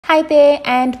Hi there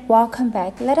and welcome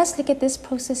back. Let us look at this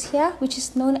process here, which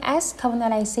is known as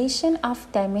carbonylation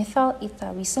of dimethyl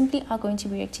ether. We simply are going to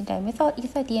be reacting dimethyl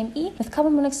ether DME with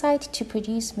carbon monoxide to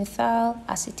produce methyl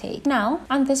acetate. Now,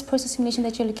 on this process simulation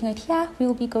that you're looking at here, we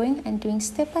will be going and doing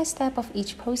step by step of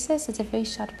each process. It's a very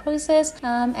short process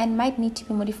and might need to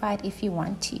be modified if you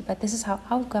want to, but this is how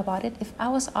I would go about it if I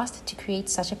was asked to create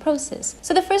such a process.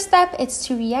 So the first step is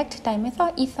to react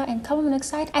dimethyl ether and carbon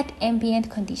monoxide at ambient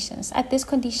conditions. At this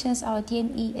condition, our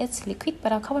DME is liquid,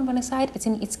 but our carbon monoxide is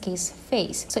in its gas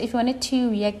phase. So if you wanted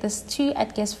to react this two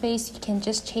at gas phase, you can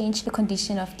just change the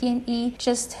condition of DME,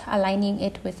 just aligning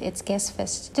it with its gas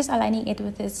phase, just aligning it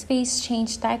with its phase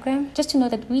change diagram, just to know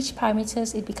that which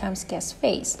parameters it becomes gas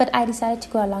phase. But I decided to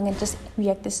go along and just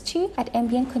react this two at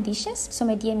ambient conditions. So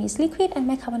my DME is liquid and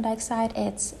my carbon dioxide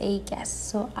is a gas.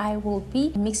 So I will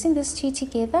be mixing these two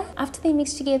together. After they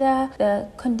mix together, the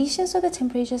conditions of the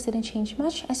temperatures didn't change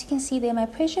much. As you can see there, my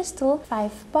pressure is still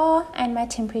 5 bar and my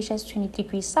temperature is 20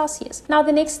 degrees Celsius. Now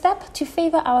the next step, to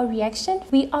favor our reaction,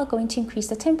 we are going to increase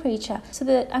the temperature.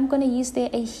 So I'm going to use there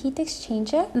a heat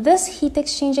exchanger. This heat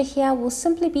exchanger here will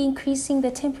simply be increasing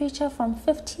the temperature from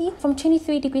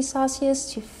 23 degrees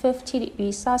Celsius to 50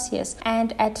 degrees Celsius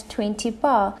and at 20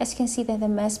 bar. As you can see there, the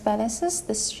mass balances,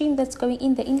 the stream that's going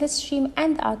in, the inlet stream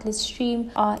and the outlet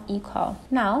stream are equal.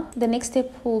 Now the next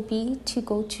step will be to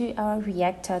go to our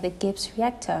reactor, the Gibbs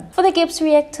reactor. For the Gibbs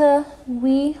reactor,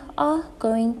 we are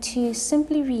going to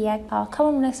simply react our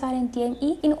carbon monoxide and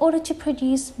DME in order to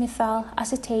produce methyl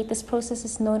acetate. This process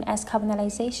is known as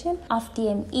carbonylation of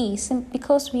DME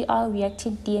because we are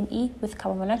reacting DME with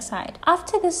carbon monoxide.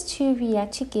 After these two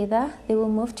react together, they will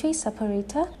move to a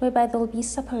separator whereby they will be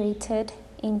separated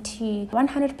into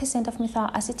 100% of methyl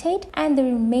acetate and the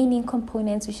remaining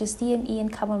components, which is DME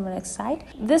and carbon monoxide.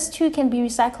 This too can be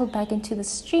recycled back into the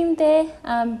stream there.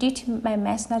 Due to my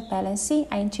mass not balancing,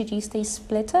 I introduced a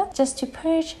splitter just to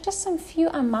purge just some few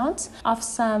amounts of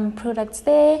some products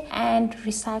there and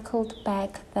recycled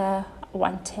back the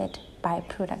wanted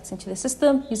byproducts into the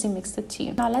system using mixer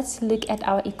 2. Now let's look at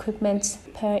our equipment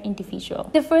per individual.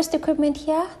 The first equipment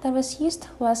here that was used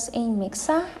was a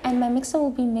mixer, and my mixer will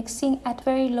be mixing at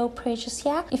very low pressures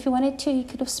here. If you wanted to, you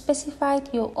could have specified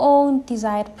your own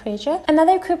desired pressure.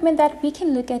 Another equipment that we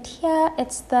can look at here,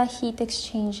 it's the heat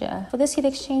exchanger. For this heat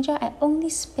exchanger, I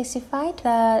only specified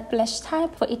the flash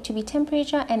type for it to be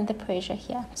temperature and the pressure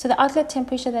here. So the outlet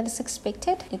temperature that is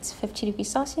expected, it's 50 degrees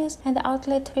Celsius, and the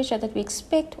outlet pressure that we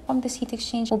expect on this heat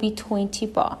exchange will be 20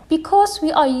 bar. Because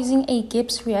we are using a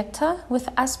Gibbs reactor, with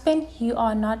ASPEN you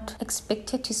are not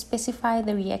expected to specify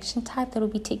the reaction type that will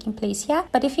be taking place here,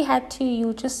 but if you had to, you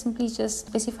would simply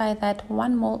specify that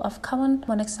 1 mole of carbon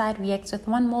monoxide reacts with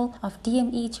 1 mole of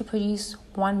DME to produce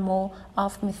 1 mole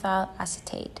of methyl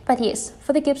acetate. But yes,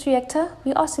 for the Gibbs reactor,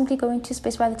 we are simply going to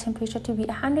specify the temperature to be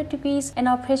 100 degrees and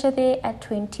our pressure there at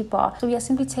 20 bar. So we are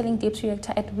simply telling Gibbs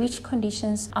reactor at which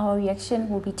conditions our reaction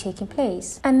will be taking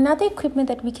place. Another equipment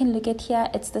that we can look at here,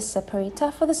 it's the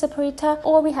separator. For the separator,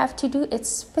 all we have to do is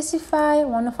specify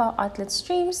one of our outlet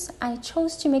streams. I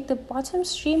chose to make the bottom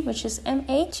stream, which is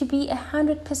MA, to be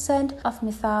 100% of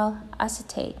methyl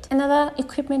acetate. Another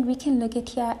equipment we can look at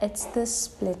here, it's the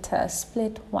splitter,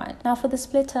 split 1. Now for the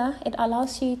splitter, it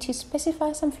allows you to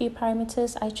specify some few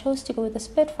parameters. I chose to go with the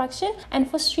split fraction, and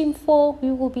for stream 4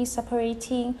 we will be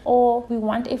separating, or we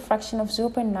want a fraction of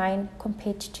 0.9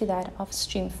 compared to that of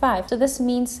stream 5. So this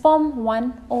means from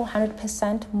 1 or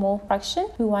 100% mole fraction,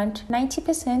 we want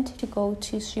 90% to go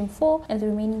to stream 4 and the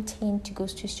remaining 10 to go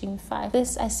to stream 5.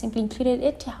 This, I simply included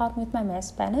it to help with my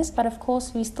mass balance, but of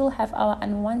course we still have our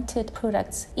unwanted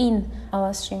products in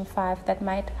our stream 5 that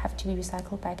might have to be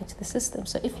recycled back into the system.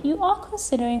 So if you are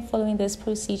considering following this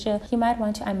procedure, you might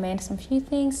want to amend some few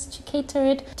things to cater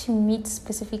it to meet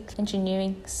specific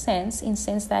engineering sense, in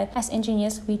sense that as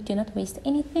engineers we do not waste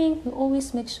anything. We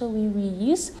always make sure we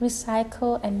reuse,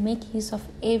 recycle and make use of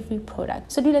every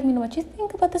product. So do let me know what you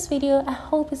think about this video. I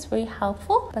hope it's very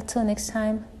helpful, but till next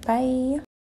time, bye.